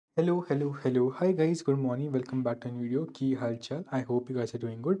Hello. Hi guys, good morning. Welcome back to a new video. Ki hal chal? I hope you guys are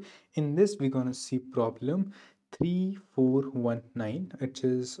doing good. In this, we're gonna see problem 3419, which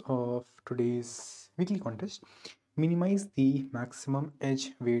is of today's weekly contest. Minimize the maximum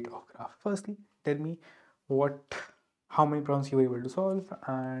edge weight of graph. Firstly, tell me how many problems you were able to solve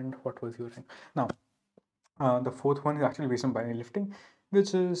and what was your rank. Now, the fourth one is actually based on binary lifting,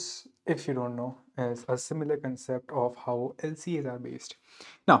 which is, if you don't know, is a similar concept of how LCAs are based.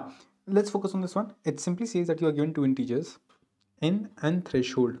 Now, let's focus on this one. It simply says that you are given two integers, n and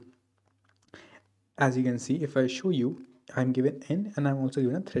threshold. As you can see, if I show you, I'm given n and I'm also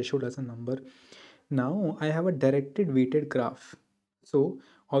given a threshold as a number. Now, I have a directed weighted graph. So,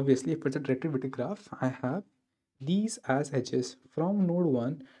 obviously, if it's a directed weighted graph, I have these as edges from node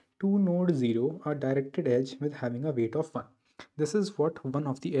 1 to node 0 are directed edge with having a weight of 1. This is what one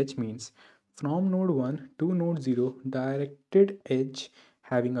of the edge means. From node 1 to node 0, directed edge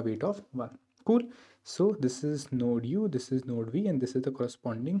having a weight of 1. Cool. So this is node U, this is node V, and this is the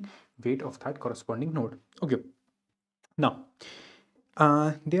corresponding weight of that corresponding node. Okay. Now,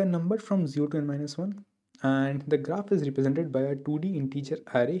 they are numbered from 0 to n minus 1, and the graph is represented by a 2D integer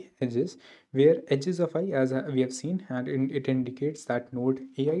array edges, where edges of I, as we have seen, and it indicates that node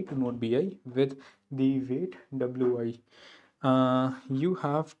AI to node BI with the weight WI. You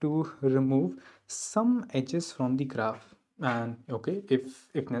have to remove some edges from the graph, and okay, if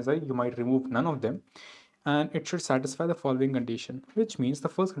necessary, you might remove none of them, and it should satisfy the following condition, which means the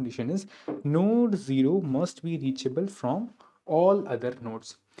first condition is node 0 must be reachable from all other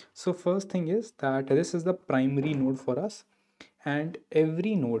nodes. So first thing is that this is the primary node for us, and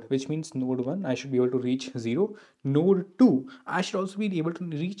every node, which means node 1, I should be able to reach 0. Node 2, I should also be able to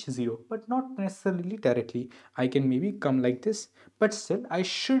reach 0, but not necessarily directly. I can maybe come like this, but still I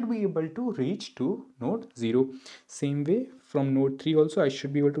should be able to reach to node 0. Same way from node 3 also I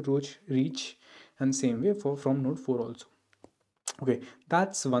should be able to reach, and same way for from node 4 also. Okay,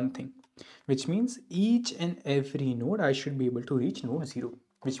 that's one thing, which means each and every node I should be able to reach node 0,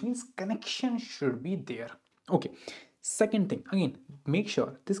 which means connection should be there. Okay, second thing, again, make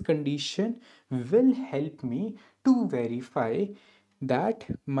sure this condition will help me to verify that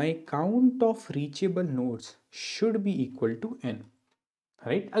my count of reachable nodes should be equal to n.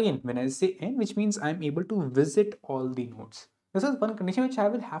 Right, again, when I say n, which means I'm able to visit all the nodes. This is one condition which I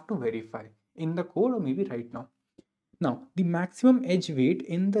will have to verify in the code or maybe right now. Now, the maximum edge weight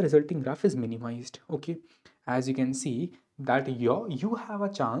in the resulting graph is minimized. Okay, as you can see that you have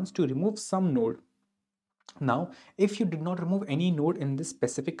a chance to remove some node. Now, if you did not remove any node in this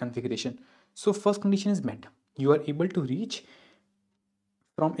specific configuration, so first condition is met. You are able to reach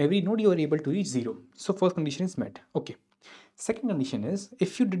from every node, you are able to reach 0. So first condition is met. Okay. Second condition is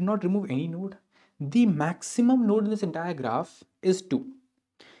if you did not remove any node, the maximum node in this entire graph is 2.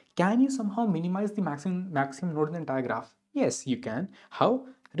 Can you somehow minimize the maximum node in the entire graph? Yes, you can. How?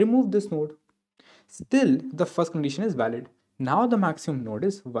 Remove this node. Still, the first condition is valid. Now the maximum node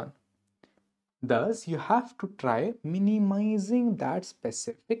is 1. Thus, you have to try minimizing that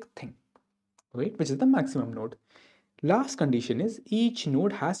specific thing, right? Which is the maximum node. Last condition is each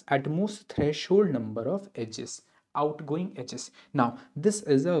node has at most threshold number of edges, outgoing edges. Now, this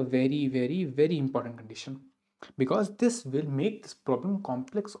is a very important condition, because this will make this problem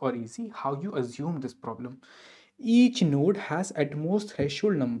complex or easy how you assume this problem. Each node has at most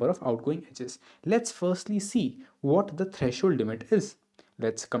threshold number of outgoing edges. Let's firstly see what the threshold limit is.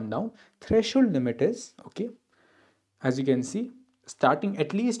 Let's come down. Threshold limit is, okay, as you can see, starting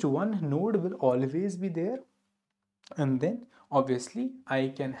at least one node will always be there, and then obviously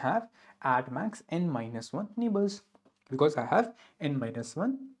I can have at max n minus 1 neighbors, because I have n minus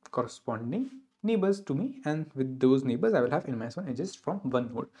 1 corresponding neighbors to me, and with those neighbors I will have n minus 1 edges from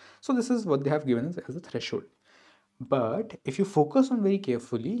one node. So this is what they have given us as a threshold. But if you focus on very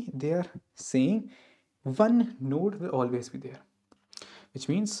carefully, they are saying one node will always be there, which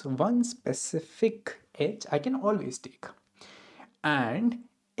means one specific edge I can always take. And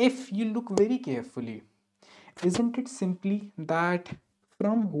if you look very carefully, isn't it simply that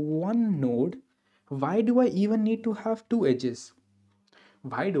from one node, why do I even need to have two edges?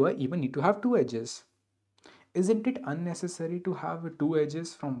 Why do I even need to have two edges? Isn't it unnecessary to have two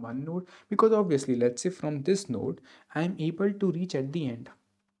edges from one node? Because obviously, let's say from this node, I am able to reach at the end.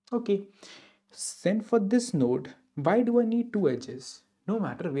 Okay, then for this node, why do I need two edges? No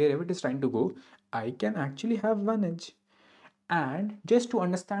matter wherever it is trying to go, I can actually have one edge. And just to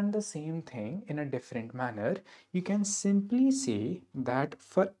understand the same thing in a different manner, you can simply say that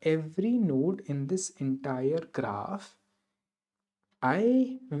for every node in this entire graph,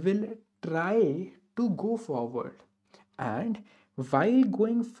 I will try to go forward, and while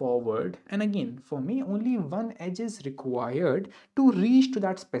going forward, and again for me only one edge is required to reach to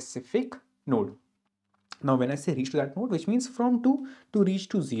that specific node. Now when I say reach to that node, which means from 2 to reach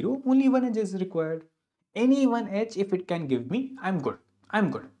to 0, only one edge is required. Any one edge, if it can give me, I'm good.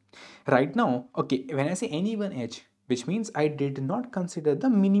 I'm good. Right now, okay, when I say any one edge, which means I did not consider the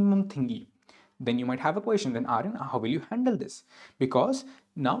minimum thingy. Then you might have a question, then Aryan, how will you handle this? Because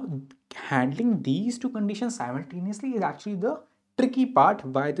now handling these two conditions simultaneously is actually the tricky part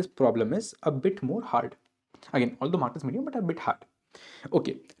why this problem is a bit more hard. Again, although mark is medium, but a bit hard.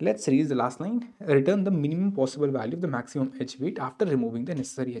 Okay, let's read the last line. Return the minimum possible value of the maximum edge weight after removing the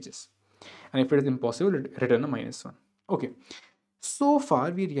necessary edges. And if it is impossible, return a -1. Okay, so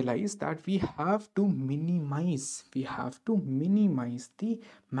far we realize that we have to minimize the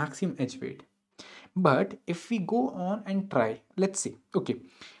maximum edge weight. But if we go on and try, let's say, okay,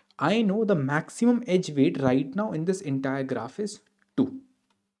 I know the maximum edge weight right now in this entire graph is 2.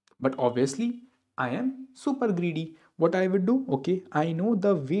 But obviously, I am super greedy. What I would do, okay, I know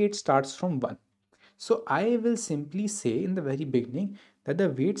the weight starts from 1. So I will simply say in the very beginning that the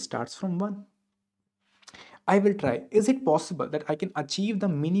weight starts from 1. I will try. Is it possible that I can achieve the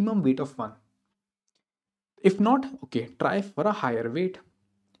minimum weight of 1? If not, okay, try for a higher weight.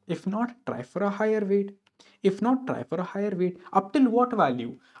 If not, try for a higher weight. If not, try for a higher weight. Up till what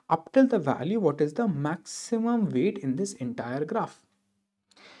value? Up till the value what is the maximum weight in this entire graph.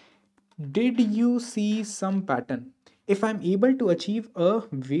 Did you see some pattern? If I'm able to achieve a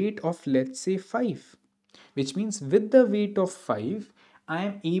weight of let's say 5, which means with the weight of 5, I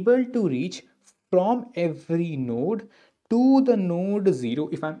am able to reach from every node to the node 0.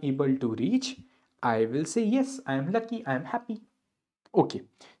 If I'm able to reach, I will say yes, I am lucky, I am happy. Okay,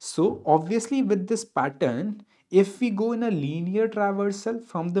 so obviously with this pattern, if we go in a linear traversal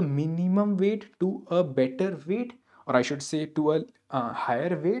from the minimum weight to a better weight, or I should say to a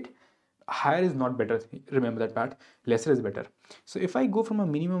higher weight, higher is not better, remember that part, lesser is better. So if I go from a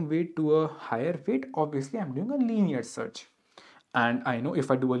minimum weight to a higher weight, obviously I'm doing a linear search. And I know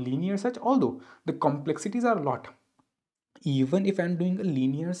if I do a linear search, although the complexities are a lot, even if I'm doing a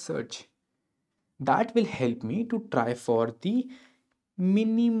linear search, that will help me to try for the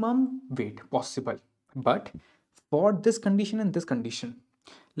minimum weight possible. But for this condition and this condition,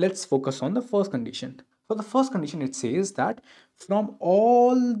 let's focus on the first condition. For the first condition, it says that from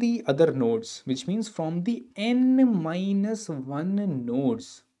all the other nodes, which means from the n-1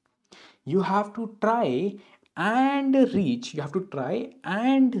 nodes, you have to try and reach,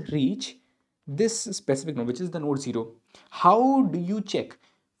 this specific node, which is the node 0. How do you check?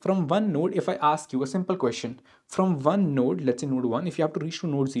 From one node, if I ask you a simple question, from one node, let's say node 1, if you have to reach to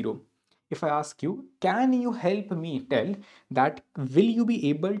node 0, if I ask you, can you help me tell that will you be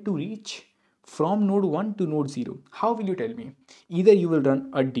able to reach from node 1 to node 0? How will you tell me? Either you will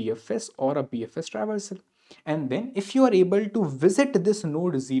run a DFS or a BFS traversal. And then if you are able to visit this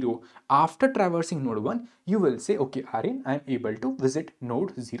node 0 after traversing node 1, you will say, okay, Aryan, I am able to visit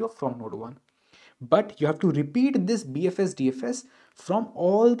node 0 from node 1. But you have to repeat this BFS DFS from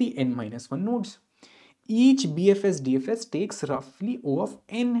all the n-1 nodes. Each BFS DFS takes roughly O of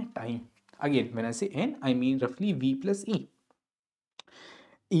n time. Again, when I say n, I mean roughly V plus E.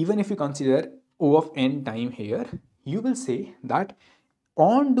 Even if you consider O of n time here, you will say that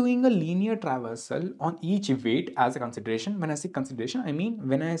on doing a linear traversal on each weight as a consideration, when I say consideration, I mean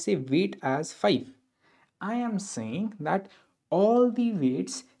when I say weight as 5, I am saying that all the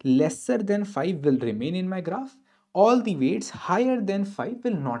weights lesser than 5 will remain in my graph, all the weights higher than 5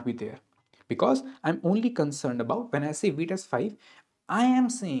 will not be there. Because I'm only concerned about when I say weight as 5, I am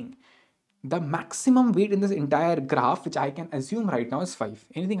saying the maximum weight in this entire graph, which I can assume right now is 5.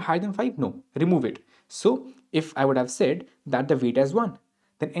 Anything higher than 5? No, remove it. So if I would have said that the weight as 1,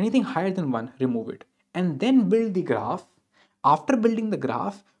 then anything higher than 1, remove it. And then build the graph. After building the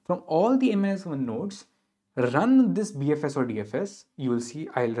graph from all the n-1 nodes, run this BFS or DFS. You will see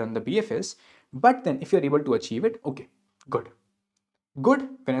I'll run the BFS. But then if you're able to achieve it, okay, good. Good,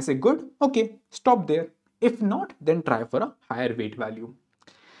 when I say good, okay, stop there. If not, then try for a higher weight value.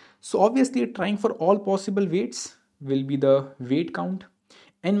 So obviously trying for all possible weights will be the weight count,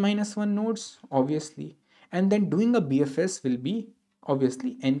 n-1 nodes obviously, and then doing a BFS will be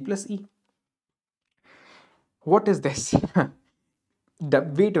obviously n plus e. What is this? The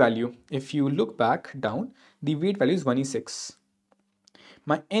weight value, if you look back down, the weight value is 1e6.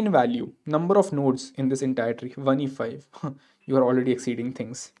 My n value, number of nodes in this entire tree, 1e5. You are already exceeding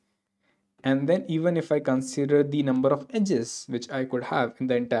things. And then even if I consider the number of edges which I could have in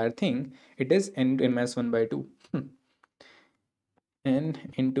the entire thing, it is n-1 by 2. n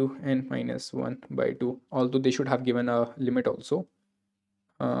into n minus 1 by 2, although they should have given a limit also.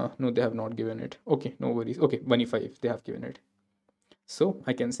 No, they have not given it. Okay, no worries. Okay, 1e5 they have given it, so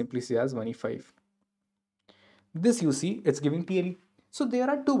I can simply say as 1e5. This you see it's giving TLE. So there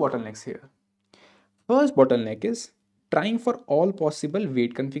are two bottlenecks here. First bottleneck is trying for all possible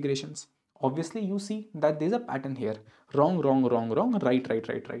weight configurations. Obviously you see that there's a pattern here: wrong, wrong, wrong, wrong, right, right,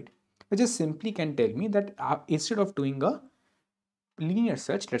 right, right, which just simply can tell me that instead of doing a linear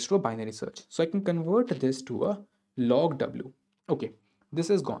search, let's do a binary search. So I can convert this to a log w. Okay, this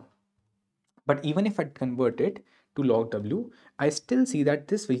is gone. But even if I convert it to log w, I still see that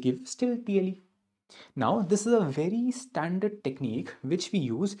this will give still TLE. Now, this is a very standard technique which we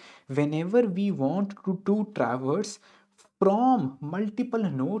use whenever we want to traverse from multiple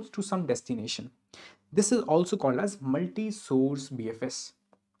nodes to some destination. This is also called as multi-source BFS,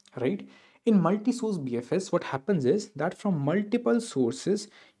 right? In multi-source BFS, what happens is that from multiple sources,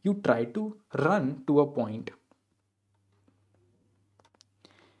 you try to run to a point.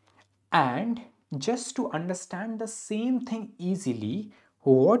 And just to understand the same thing easily,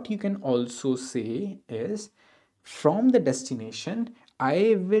 what you can also say is from the destination,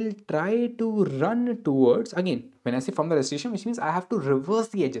 I will try to run towards, again, when I say from the destination, which means I have to reverse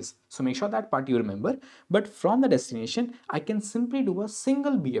the edges. So make sure that part you remember. But from the destination, I can simply do a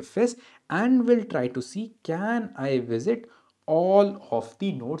single BFS and will try to see, can I visit all of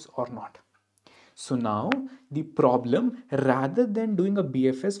the nodes or not? So now the problem, rather than doing a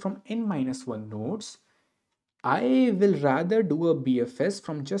BFS from n minus 1 nodes, I will rather do a BFS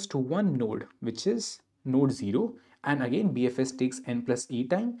from just one node, which is node 0. And again, BFS takes n plus e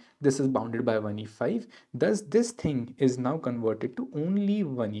time. This is bounded by 1e5. Thus, this thing is now converted to only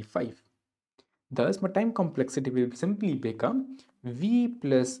 1e5. Thus, my time complexity will simply become v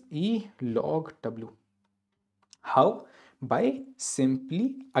plus e log w. How? By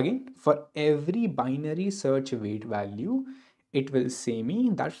simply, again, for every binary search weight value, it will say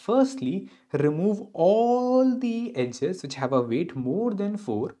me that firstly, remove all the edges which have a weight more than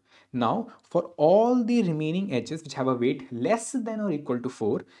 4. Now, for all the remaining edges which have a weight less than or equal to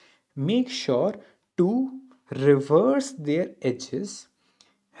 4, make sure to reverse their edges,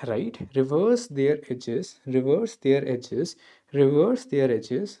 right? Reverse their edges, reverse their edges, reverse their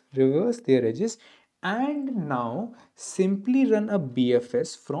edges, reverse their edges, and now simply run a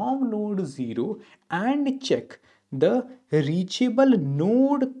BFS from node 0 and check the reachable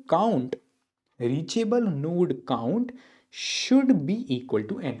node count. Reachable node count should be equal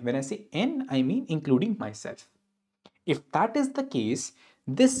to n. When I say n, I mean including myself. If that is the case,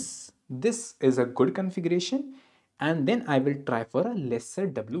 this is a good configuration, and then I will try for a lesser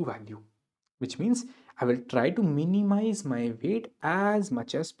W value, which means I will try to minimize my weight as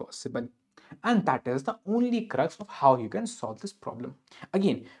much as possible. And that is the only crux of how you can solve this problem.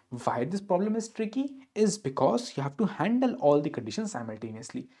 Again, why this problem is tricky is because you have to handle all the conditions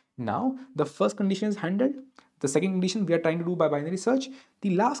simultaneously. Now, the first condition is handled. The second condition we are trying to do by binary search.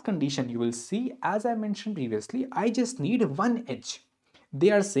 The last condition you will see, as I mentioned previously, I just need one edge. They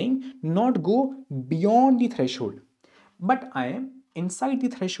are saying not go beyond the threshold. But I am inside the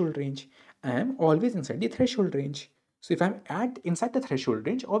threshold range. I am always inside the threshold range. So if I'm inside the threshold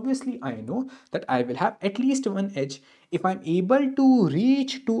range, obviously I know that I will have at least one edge. If I'm able to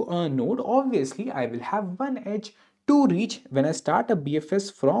reach to a node, obviously I will have one edge to reach when I start a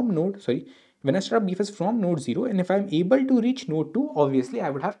BFS from node, when I start a BFS from node 0, and if I'm able to reach node 2, obviously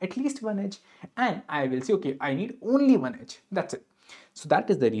I would have at least one edge, and I will say, okay, I need only one edge. That's it. So that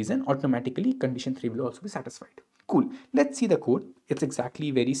is the reason automatically condition 3 will also be satisfied. Cool. Let's see the code. It's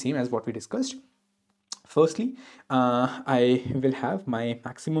exactly very same as what we discussed. Firstly, I will have my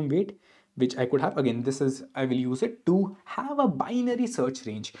maximum weight, which I could have. Again, I will use it to have a binary search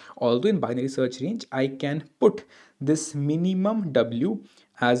range. Although in binary search range, I can put this minimum W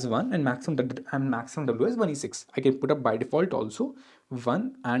as 1 and maximum W as 1e6. I can put up by default also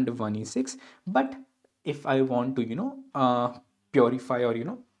 1 and 1e6. But if I want to, purify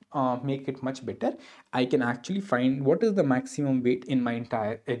or, make it much better, I can actually find what is the maximum weight in my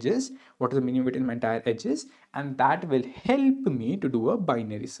entire edges, what is the minimum weight in my entire edges, and that will help me to do a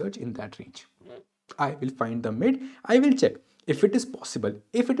binary search in that range. I will find the mid, I will check if it is possible.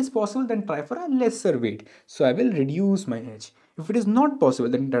 If it is possible, then try for a lesser weight. So I will reduce my edge. If it is not possible,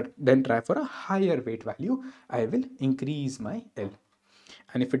 then try for a higher weight value. I will increase my L.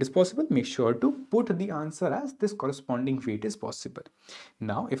 And if it is possible, make sure to put the answer as this corresponding weight is possible.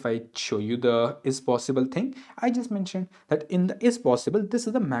 Now, if I show you the is possible thing, I just mentioned that in the is possible, this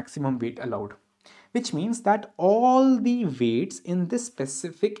is the maximum weight allowed, which means that all the weights in this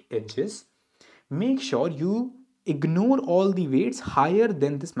specific edges, make sure you ignore all the weights higher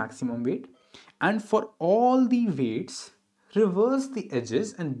than this maximum weight, and for all the weights reverse the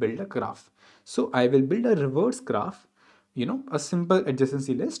edges and build a graph. So I will build a reverse graph, a simple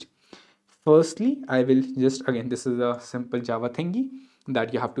adjacency list. Firstly, I will just, again, this is a simple Java thingy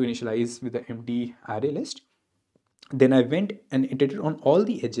that you have to initialize with the empty array list. Then I went and iterated on all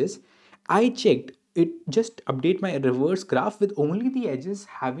the edges. I checked it, just update my reverse graph with only the edges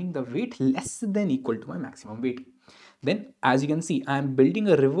having the weight less than equal to my maximum weight. Then, as you can see, I am building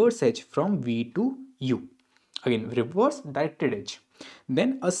a reverse edge from V to U. Again, reverse directed edge.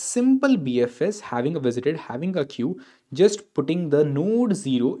 Then a simple BFS having a visited, having a queue, just putting the node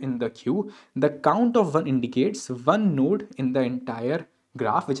 0 in the queue. The count of 1 indicates one node in the entire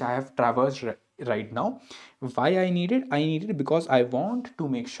graph which I have traversed right now. Why I need it? I need it because I want to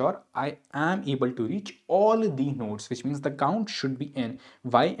make sure I am able to reach all the nodes, which means the count should be n.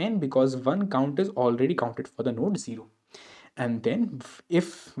 Why n? Because one count is already counted for the node 0. And then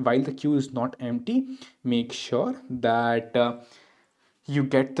if while the queue is not empty, make sure that you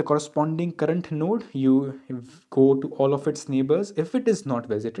get the corresponding current node. You go to all of its neighbors. If it is not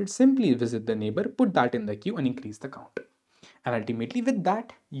visited, simply visit the neighbor, put that in the queue and increase the count. And ultimately with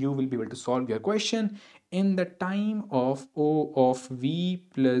that, you will be able to solve your question in the time of O of V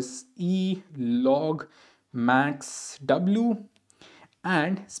plus E log max W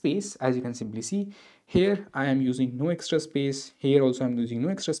and space. As you can simply see here, I am using no extra space. Here also I'm using no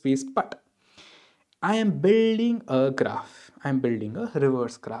extra space, but I am building a graph. I'm building a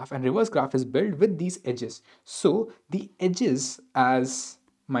reverse graph, and reverse graph is built with these edges. So the edges as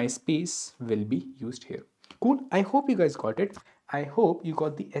my space will be used here. Cool. I hope you guys got it. I hope you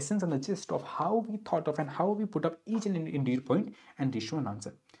got the essence and the gist of how we thought of and how we put up each and individual point and reach to an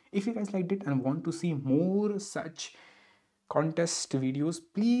answer. If you guys liked it and want to see more such contest videos,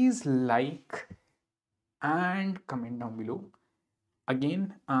 please like and comment down below.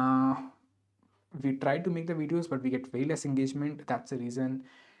 Again, we try to make the videos, but we get very less engagement. That's the reason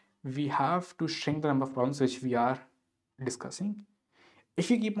we have to shrink the number of problems which we are discussing. If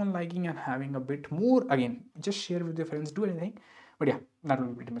you keep on liking and having a bit more, again, just share with your friends, do anything. But yeah, that will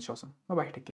be pretty much awesome. Bye bye, take care.